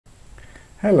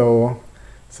Hello!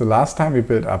 So last time we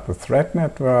built up a thread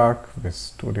network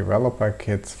with two developer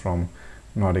kits from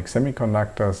Nordic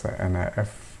Semiconductor, the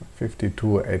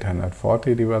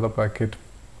NRF52840 developer kit,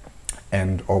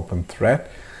 and OpenThread,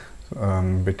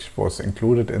 which was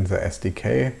included in the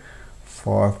SDK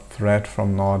for Thread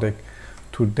from Nordic.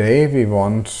 Today we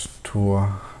want to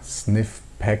sniff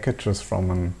packages from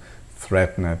a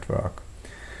thread network.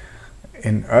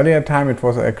 In earlier time it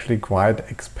was actually quite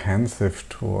expensive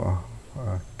to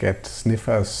get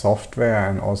Sniffer software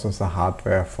and also the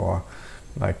hardware for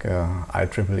like a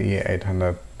IEEE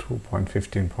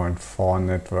 802.15.4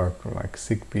 network like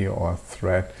ZigBee or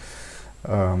Thread.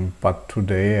 But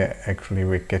today actually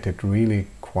we get it really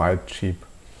quite cheap.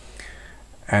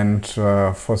 And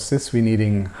for this we're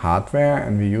needing hardware,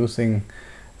 and we're using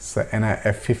the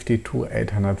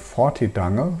NRF52840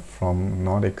 dongle from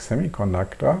Nordic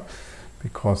Semiconductor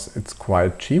because it's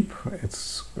quite cheap.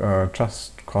 It's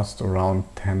just cost around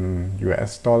 $10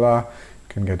 US. You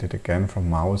can get it again from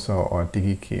Mouser or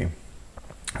DigiKey.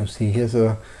 You see here's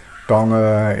a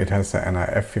dongle. It has the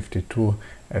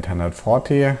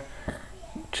NRF52840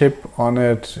 chip on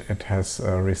it. It has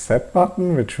a reset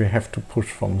button which we have to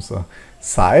push from the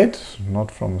side,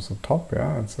 not from the top.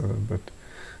 Yeah, it's a little bit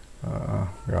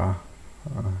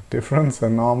different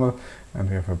than normal. And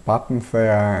we have a button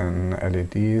there and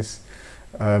LEDs.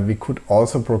 We could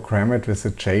also program it with a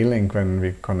J-link when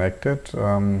we connect it. There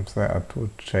are two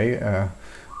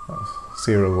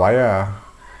serial wire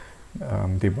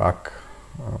debug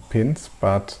pins,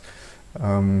 but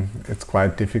it's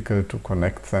quite difficult to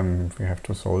connect them. We have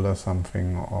to solder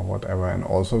something or whatever, and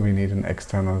also we need an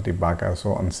external debugger.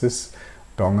 So on this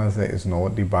dongle there is no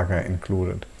debugger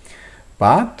included.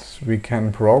 But we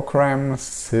can program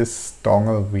this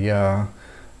dongle via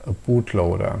a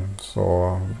bootloader,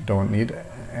 so we don't need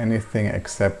anything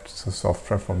except the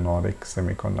software from Nordic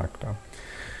Semiconductor.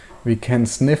 We can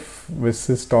sniff with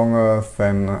this dongle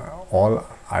then all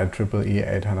IEEE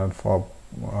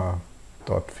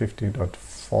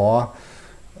 804.50.4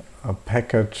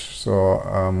 package, so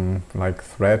like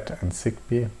Thread and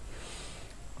ZigBee.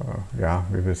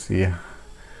 We will see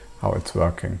how it's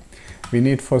working. We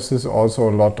need for this also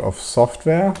a lot of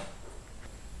software.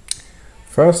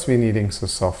 First, we're needing the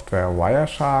software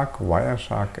Wireshark.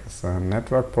 Wireshark is a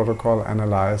network protocol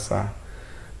analyzer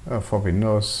for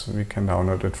Windows. We can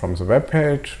download it from the web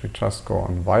page. We just go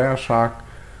on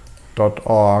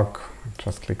wireshark.org,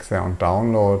 just click there on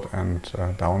download and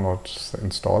download the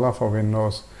installer for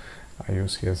Windows. I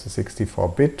use here the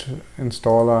 64-bit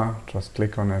installer. Just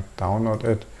click on it, download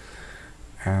it,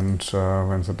 and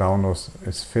when the download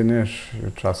is finished,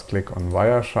 you just click on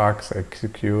Wireshark,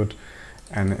 execute,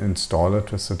 and install it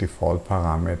with the default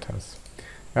parameters.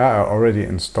 I already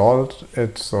installed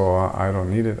it, so I don't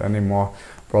need it anymore.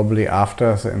 Probably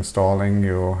after the installing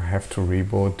you have to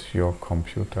reboot your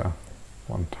computer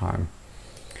one time.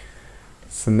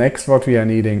 The next what we are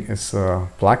needing is a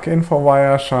plugin for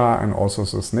Wireshark and also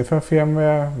the Sniffer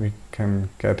firmware. We can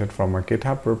get it from a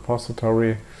GitHub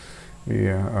repository.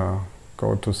 We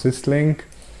go to this link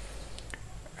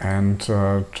and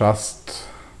just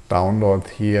download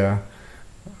here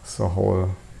the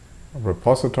whole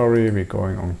repository. We're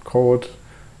going on code,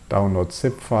 download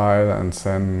zip file, and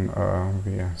then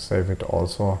we save it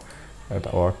also at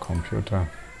our computer.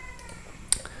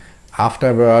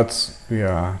 Afterwards we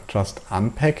are just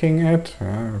unpacking it.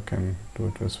 You can do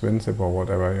it with WinZip or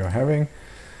whatever you're having.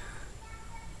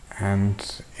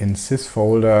 And in this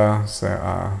folder there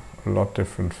are a lot of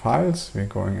different files. We're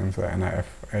going in the NRF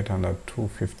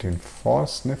 802.15.4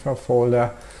 Sniffer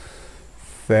folder.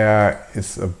 There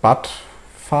is a BUT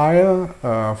file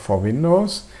for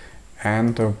Windows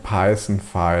and a Python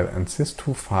file, and these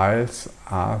two files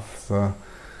are the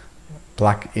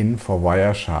plugin for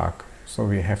Wireshark. So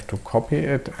we have to copy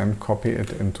it and copy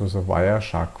it into the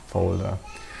Wireshark folder.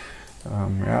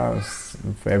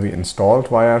 Where we installed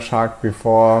Wireshark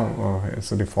before,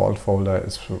 the default folder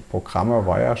is Programmer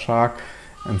Wireshark,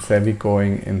 and there we're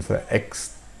going in the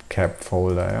XCAP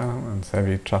folder, and there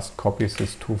we just copy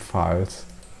these two files.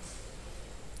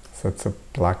 That the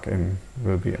plugin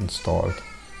will be installed.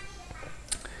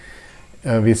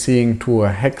 We're seeing two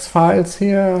hex files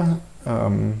here,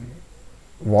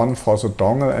 one for the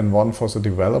dongle and one for the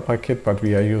developer kit, but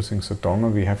we are using the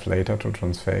dongle. We have later to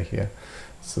transfer here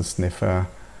the Sniffer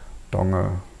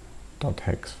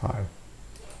dongle.hex file.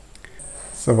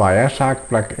 The Wireshark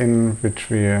plugin, which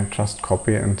we just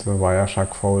copy into the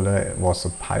Wireshark folder, was a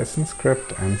Python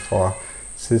script, and for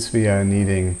this we are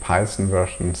needing Python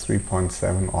version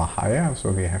 3.7 or higher,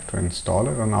 so we have to install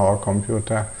it on our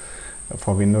computer.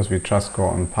 For Windows we just go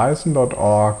on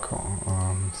python.org,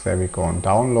 there we go on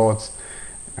downloads,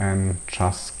 and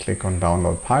just click on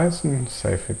download Python,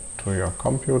 save it to your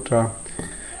computer,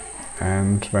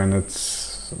 and when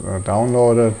it's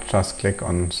downloaded, just click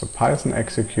on the Python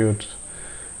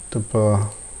executable,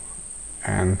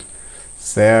 and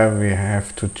there we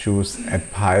have to choose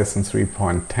add Python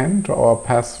 3.10 to our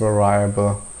path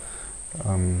variable,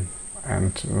 and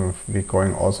we're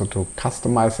going also to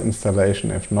customize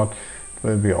installation. If not, it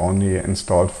will be only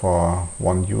installed for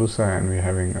one user, and we're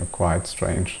having a quite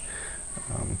strange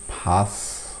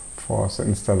path for the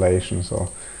installation.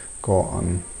 So go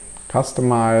on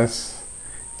customize,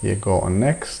 here go on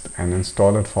next and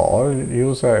install it for all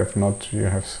user. If not, you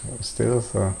have still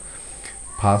the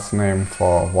path name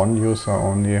for one user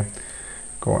only.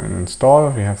 Go and install.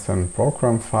 We have then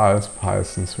program files,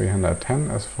 Python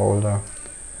 310 as folder,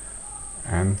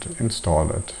 and install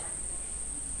it.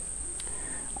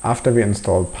 After we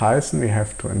install Python, we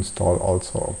have to install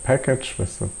also a package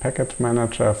with the package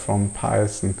manager from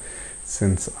Python.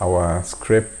 Since our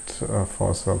script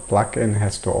for the plugin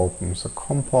has to open the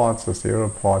COM port, the serial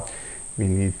port, we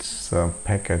need the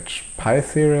package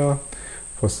pySerial.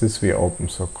 For this we open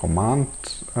the command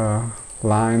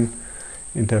line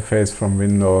interface from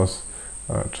Windows.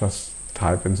 Just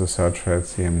type in the search field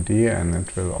cmd and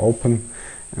it will open.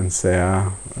 And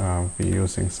there we're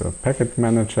using the package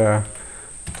manager,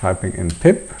 typing in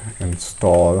pip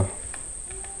install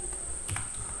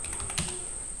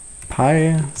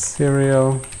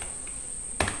pySerial,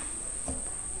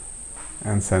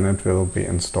 and then it will be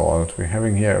installed. We're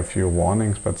having here a few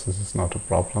warnings, but this is not a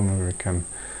problem. We can,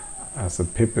 as the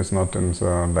pip is not in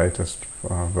the latest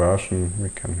version, we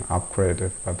can upgrade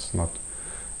it, but it's not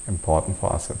important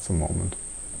for us at the moment.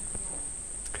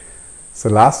 The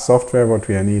last software what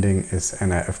we are needing is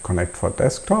NRF Connect for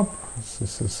desktop.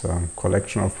 This is a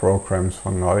collection of programs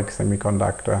from Nordic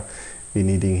Semiconductor. We're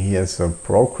needing here the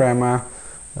programmer.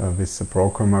 With the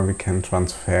programmer we can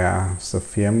transfer the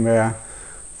firmware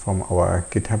from our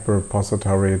GitHub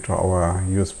repository to our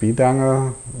USB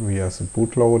dongle via the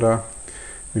bootloader.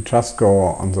 We just go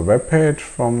on the web page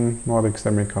from Nordic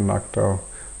Semiconductor,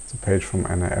 the page from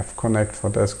NRF Connect for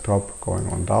desktop, going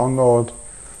on download,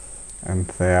 and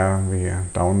there we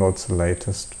download the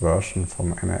latest version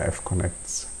from NRF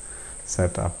Connect's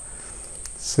setup.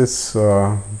 This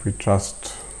we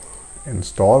just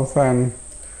install then,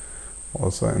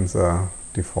 also in the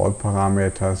default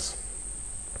parameters.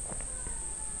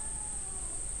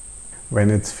 When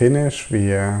it's finished,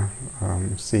 we are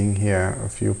seeing here a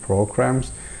few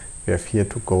programs. We have here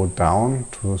to go down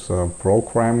to the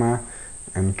programmer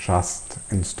and just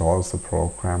install the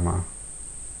programmer.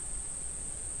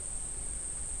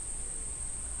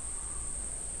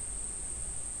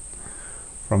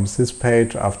 From this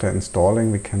page, after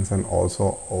installing, we can then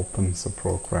also open the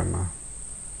programmer.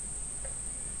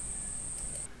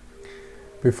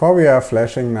 Before we are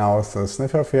flashing now the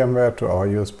Sniffer firmware to our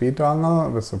USB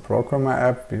dongle with the programmer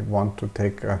app, we want to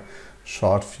take a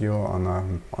short view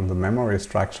on the memory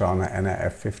structure on an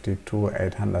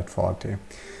NRF52840.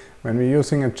 When we're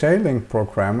using a J-Link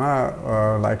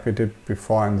programmer, like we did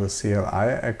before in the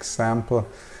CLI example,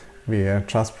 we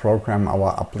just program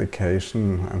our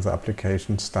application, and the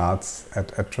application starts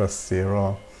at address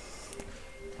 0.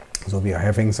 So we are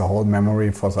having the whole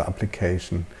memory for the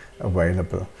application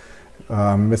available.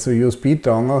 With the USB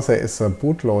dongle, there is a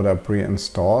bootloader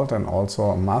pre-installed and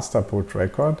also a master boot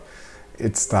record.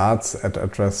 It starts at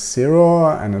address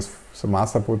 0 and is the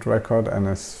master boot record and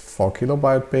is 4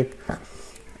 kilobyte big.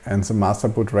 And the master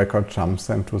boot record jumps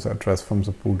then to the address from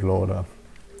the bootloader.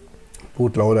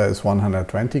 Bootloader is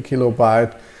 120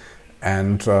 kilobyte,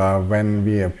 and when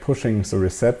we are pushing the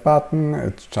reset button,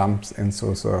 it jumps into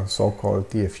the so-called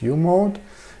DFU mode,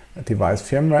 a device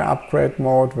firmware upgrade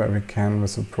mode, where we can,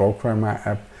 with the programmer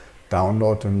app,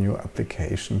 download a new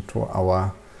application to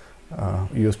our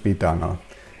USB dongle.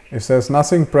 If there's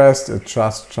nothing pressed, it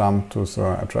just jumps to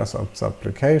the address of the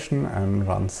application and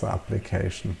runs the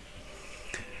application.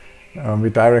 We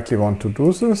directly want to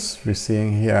do this. We're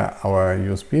seeing here our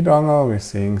USB dongle. We're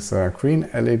seeing the green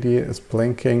LED is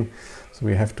blinking. So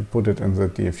we have to put it in the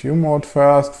DFU mode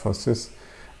first. For this,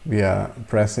 we are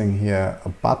pressing here a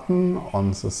button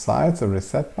on the side, the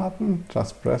reset button,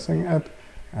 just pressing it.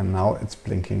 And now it's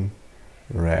blinking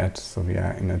red. So we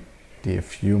are in a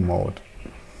DFU mode.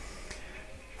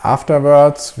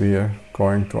 Afterwards, we are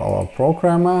going to our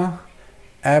programmer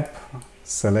app,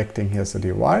 selecting here the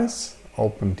device.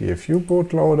 Open DFU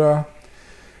bootloader.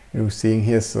 You're seeing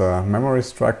here's the memory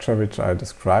structure which I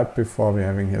described before. We're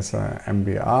having here the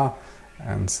MBR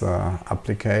and the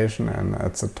application, and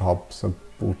at the top the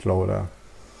bootloader.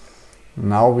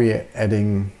 Now we're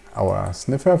adding our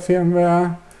Sniffer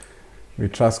firmware. we're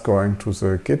just going to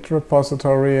the Git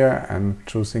repository and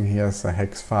choosing here the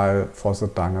hex file for the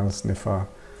dongle sniffer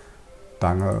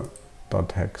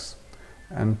dongle.hex,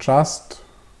 and just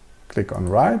click on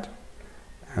write,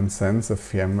 and then the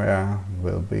firmware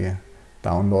will be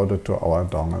downloaded to our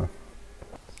dongle.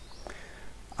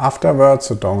 Afterwards,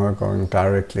 the dongle going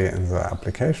directly in the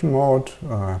application mode,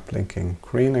 blinking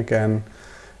green again.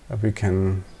 We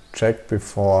can check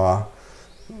before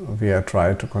we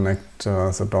try to connect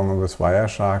the dongle with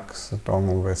Wireshark, the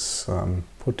dongle with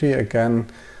PuTTY again.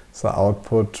 The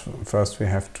output, first we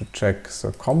have to check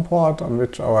the COM port on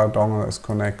which our dongle is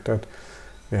connected.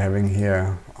 We're having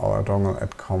here our dongle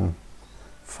at COM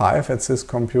 5 at this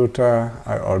computer.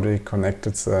 I already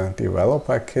connected the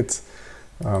developer kits,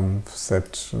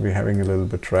 that we're having a little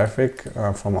bit traffic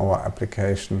from our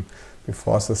application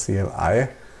before the CLI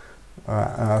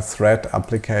thread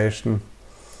application.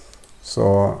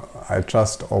 So I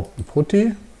just open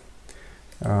PuTTY,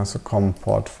 the COM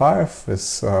port 5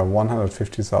 with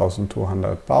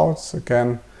 150,200 baud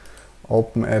again,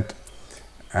 open it,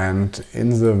 and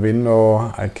in the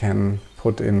window I can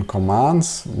put in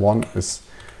commands. One is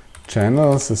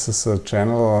channels. This is a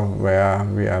channel where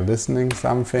we are listening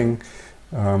something.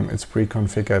 It's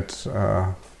pre-configured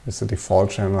with the default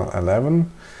channel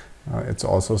 11. It's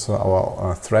also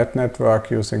our thread network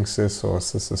using this, so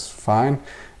this is fine.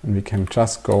 And we can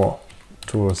just go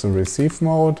to the receive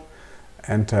mode,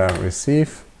 enter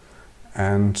receive,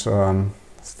 and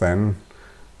then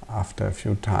after a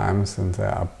few times, and there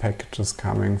are packages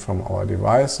coming from our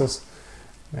devices.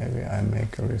 Maybe I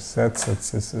make a reset so that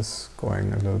this is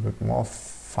going a little bit more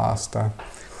faster.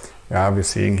 Yeah, we're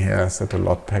seeing here that a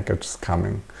lot package is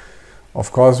coming.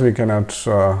 Of course, we cannot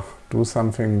do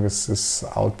something with this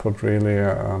output really.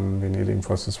 We're needing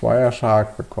for this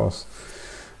Wireshark because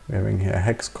we're having here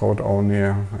hex code only,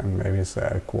 and maybe the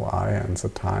LQI and the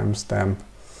timestamp.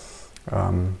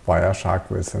 Wireshark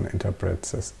will then interpret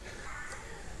this.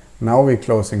 Now we're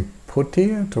closing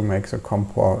PuTTY to make the COM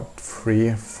port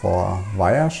free for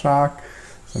Wireshark.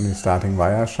 Then we're starting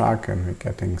Wireshark and we're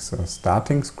getting the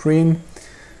starting screen.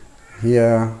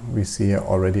 Here we see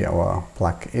already our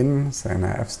plug-in, the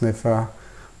NRF sniffer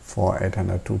for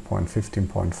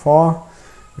 802.15.4.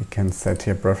 We can set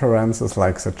here preferences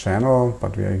like the channel,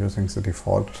 but we are using the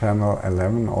default channel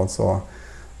 11 also.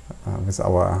 With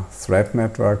our thread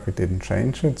network we didn't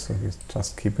change it, so we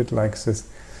just keep it like this.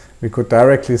 We could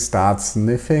directly start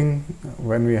sniffing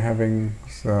when we're having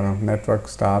the network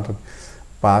started,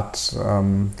 but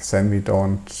then we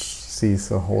don't see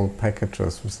the whole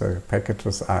packages. The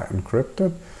packages are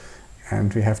encrypted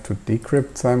and we have to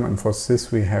decrypt them, and for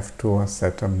this we have to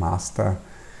set a master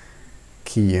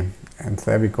key. And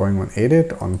there we're going on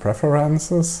edit, on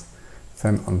preferences,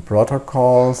 then on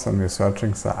protocols, and we're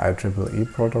searching the IEEE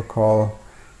protocol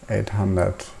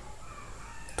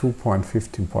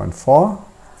 802.15.4.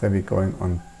 Then we're going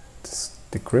on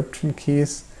decryption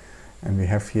keys, and we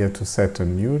have here to set a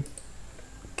new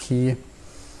key.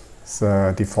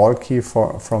 The default key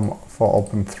for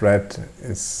open thread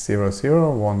is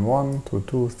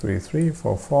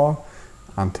 0011223344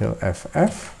 until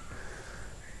FF.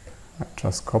 I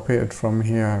just copy it from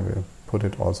here. I will put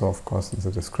it also, of course, in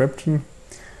the description.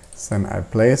 Then I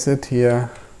place it here,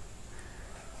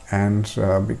 and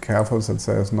be careful that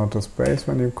there is not a space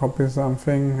when you copy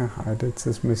something. I did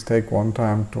this mistake one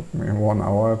time, took me 1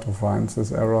 hour to find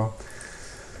this error.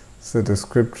 The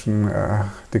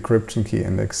decryption key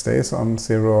index stays on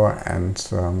 0, and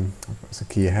the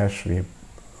key hash we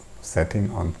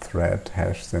setting on thread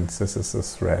hash, since this is the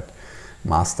thread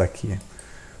master key.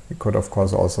 We could of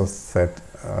course also set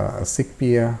a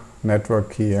ZigBee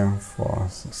network key for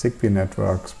ZigBee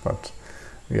networks, but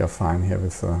we are fine here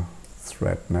with the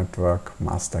thread network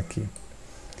master key.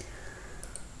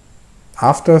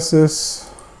 After this,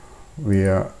 we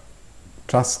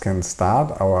just can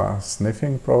start our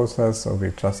sniffing process, so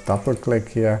we just double click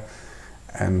here,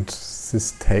 and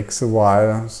this takes a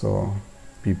while, so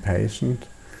be patient.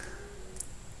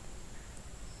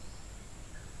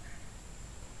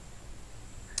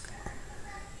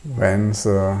 When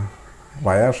the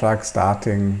Wireshark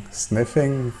starting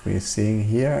sniffing, we're seeing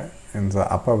here in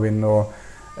the upper window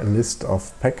a list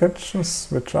of packages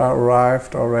which are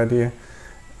arrived already,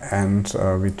 and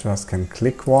we just can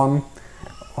click one.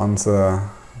 On the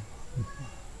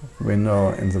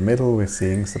window in the middle we're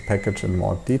seeing the package in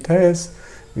more details.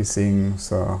 We're seeing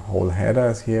the whole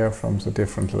headers here from the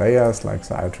different layers, like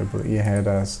the IEEE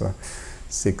headers, the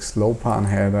 6LoWPAN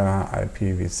header,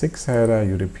 IPv6 header,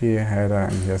 UDP header,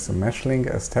 and here's the mesh link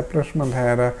establishment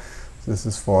header. This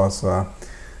is for the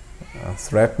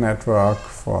thread network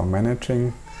for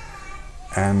managing,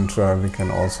 and we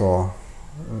can also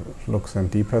looks in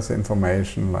deeper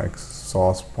information like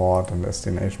source port and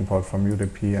destination port from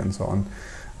UDP and so on.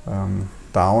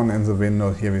 Down in the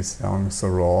window here we see the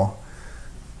raw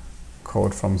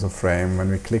code from the frame. When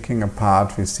we're clicking a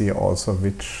part, we see also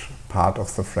which part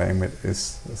of the frame it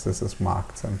is. This is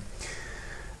marked then.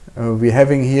 We're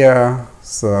having here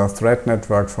the thread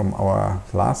network from our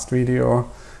last video.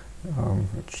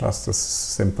 It's just a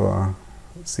simple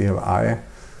CLI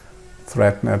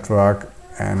thread network,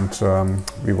 and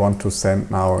we want to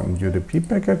send now a UDP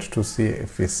package to see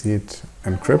if we see it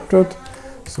encrypted.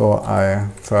 So I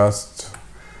first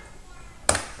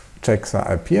check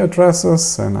the IP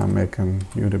addresses, and I make an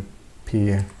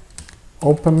UDP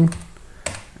open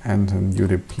and an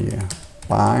UDP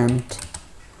bind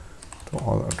to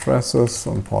all addresses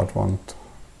on port 1,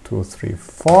 2, 3,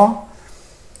 4.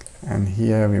 And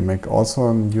here we make also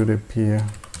an UDP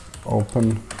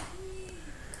open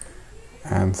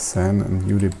and then an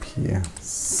UDP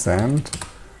send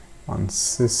on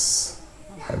this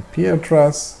IP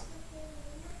address.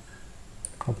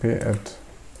 Copy it,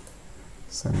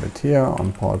 send it here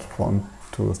on port 1,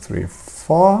 2, 3,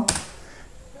 4,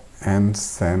 and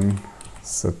then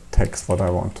the text what I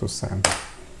want to send.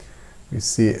 We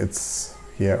see it's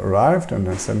here arrived, and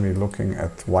then we're looking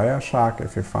at Wireshark.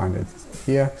 If you find it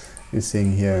here, we're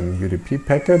seeing here an UDP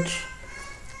package,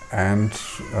 and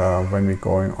when we're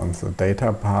going on the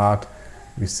data part,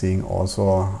 we're seeing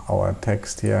also our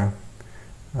text here.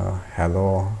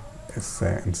 Hello is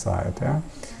there inside, yeah.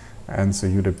 And the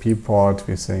UDP port,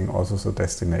 we're seeing also the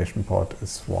destination port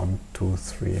is 1, 2,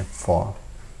 3, 4.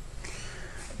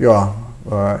 Yeah,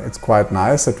 it's quite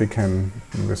nice that we can,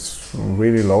 with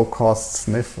really low cost,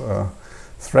 sniff a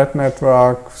thread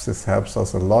network. This helps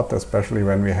us a lot, especially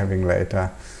when we're having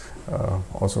later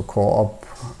also co-op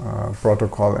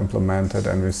protocol implemented,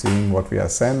 and we're seeing what we are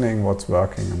sending, what's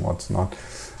working and what's not.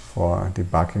 For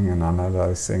debugging and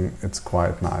analyzing, it's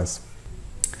quite nice.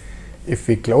 If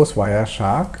we close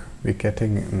Wireshark, we're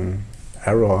getting an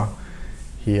error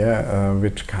here,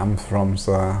 which comes from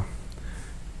the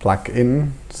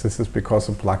plugin. This is because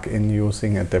the plugin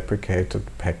using a deprecated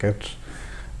package.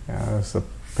 The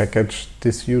package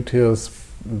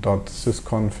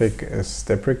disutils.sysconfig is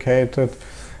deprecated,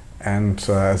 and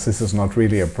this is not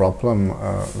really a problem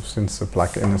since the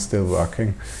plugin is still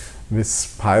working.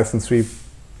 With Python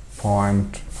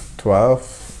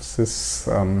 3.12, this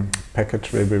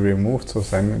package will be removed, so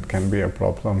then it can be a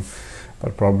problem,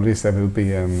 but probably there will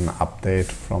be an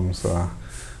update from the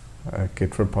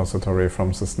Git repository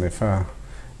from the Sniffer,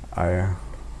 I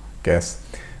guess.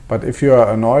 But if you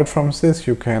are annoyed from this,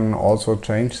 you can also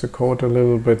change the code a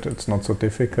little bit. It's not so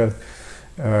difficult.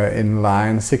 In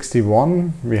line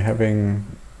 61, we're having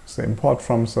the import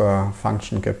from the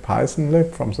function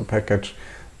getPythonlib from the package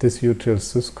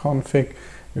disutils.sysconfig.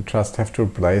 You just have to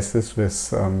replace this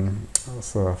with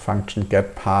the function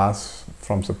getPath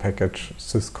from the package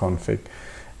sysconfig.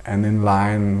 And in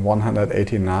line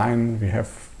 189, we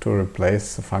have to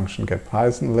replace the function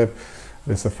getPythonlib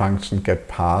with the function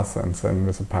getPath, and then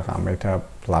with the parameter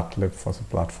PuTTY for the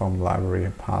platform library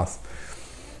path.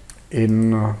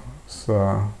 In the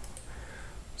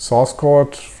source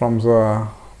code from the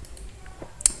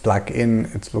plugin,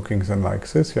 it's looking then like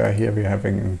this. Yeah, here we're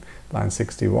having in line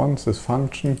 61 this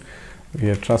function.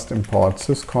 We just import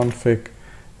sysconfig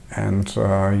and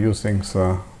using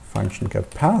the function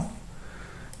getPath.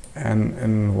 And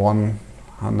in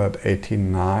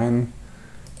 189,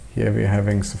 here we're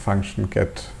having the function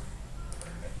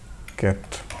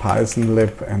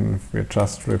getPythonlib, and we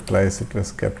just replace it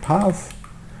with getPath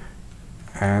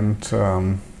and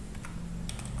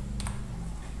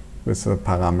with the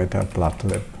parameter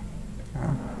PuTTY.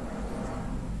 Yeah.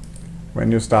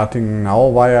 When you're starting now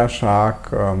Wireshark,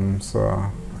 the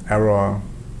error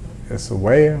is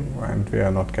away and we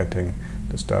are not getting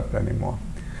disturbed anymore.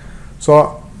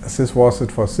 So this was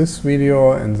it for this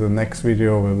video. In the next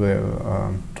video we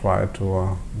will try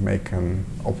to make an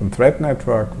open thread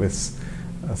network with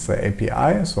the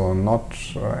API, so not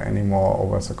anymore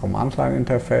over the command line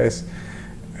interface.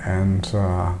 And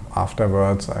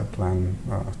afterwards I plan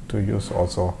to use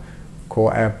also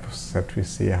co-apps that we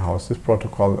see how this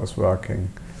protocol is working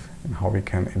and how we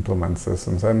can implement this.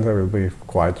 And then they will be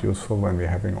quite useful when we're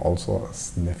having also a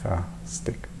sniffer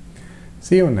stick.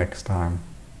 See you next time.